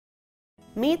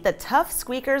Meet the Tuff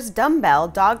Squeaker's Dumbbell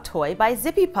dog toy by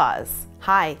Zippy Paws.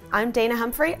 Hi, I'm Dana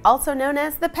Humphrey, also known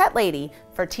as the Pet Lady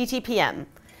for TTPM.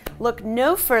 Look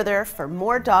no further for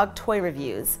more dog toy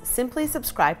reviews. Simply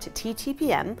subscribe to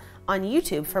TTPM on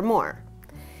YouTube for more.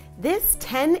 This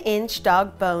 10-inch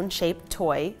dog bone-shaped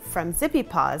toy from Zippy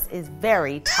Paws is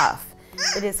very tough.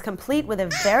 It is complete with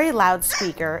a very loud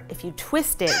squeaker if you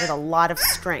twist it with a lot of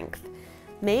strength.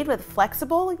 Made with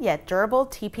flexible yet durable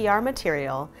TPR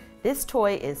material, this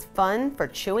toy is fun for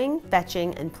chewing,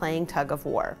 fetching, and playing tug of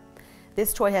war.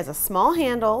 This toy has a small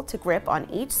handle to grip on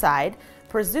each side,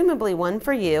 presumably one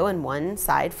for you and one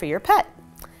side for your pet.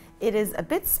 It is a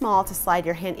bit small to slide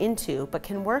your hand into, but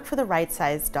can work for the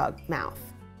right-sized dog mouth.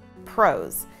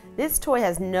 Pros: this toy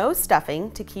has no stuffing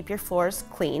to keep your floors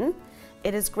clean.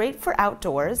 It is great for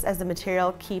outdoors as the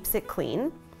material keeps it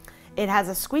clean. It has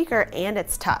a squeaker and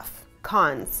it's tough.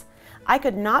 Cons: I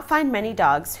could not find many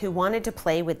dogs who wanted to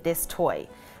play with this toy.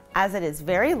 As it is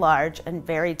very large and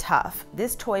very tough,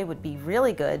 this toy would be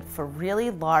really good for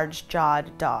really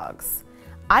large-jawed dogs.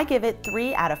 I give it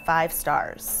 3 out of 5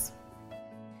 stars.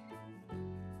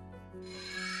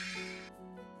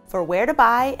 For where to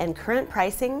buy and current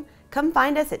pricing, come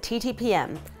find us at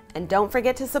TTPM. And don't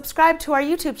forget to subscribe to our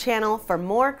YouTube channel for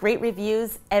more great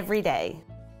reviews every day.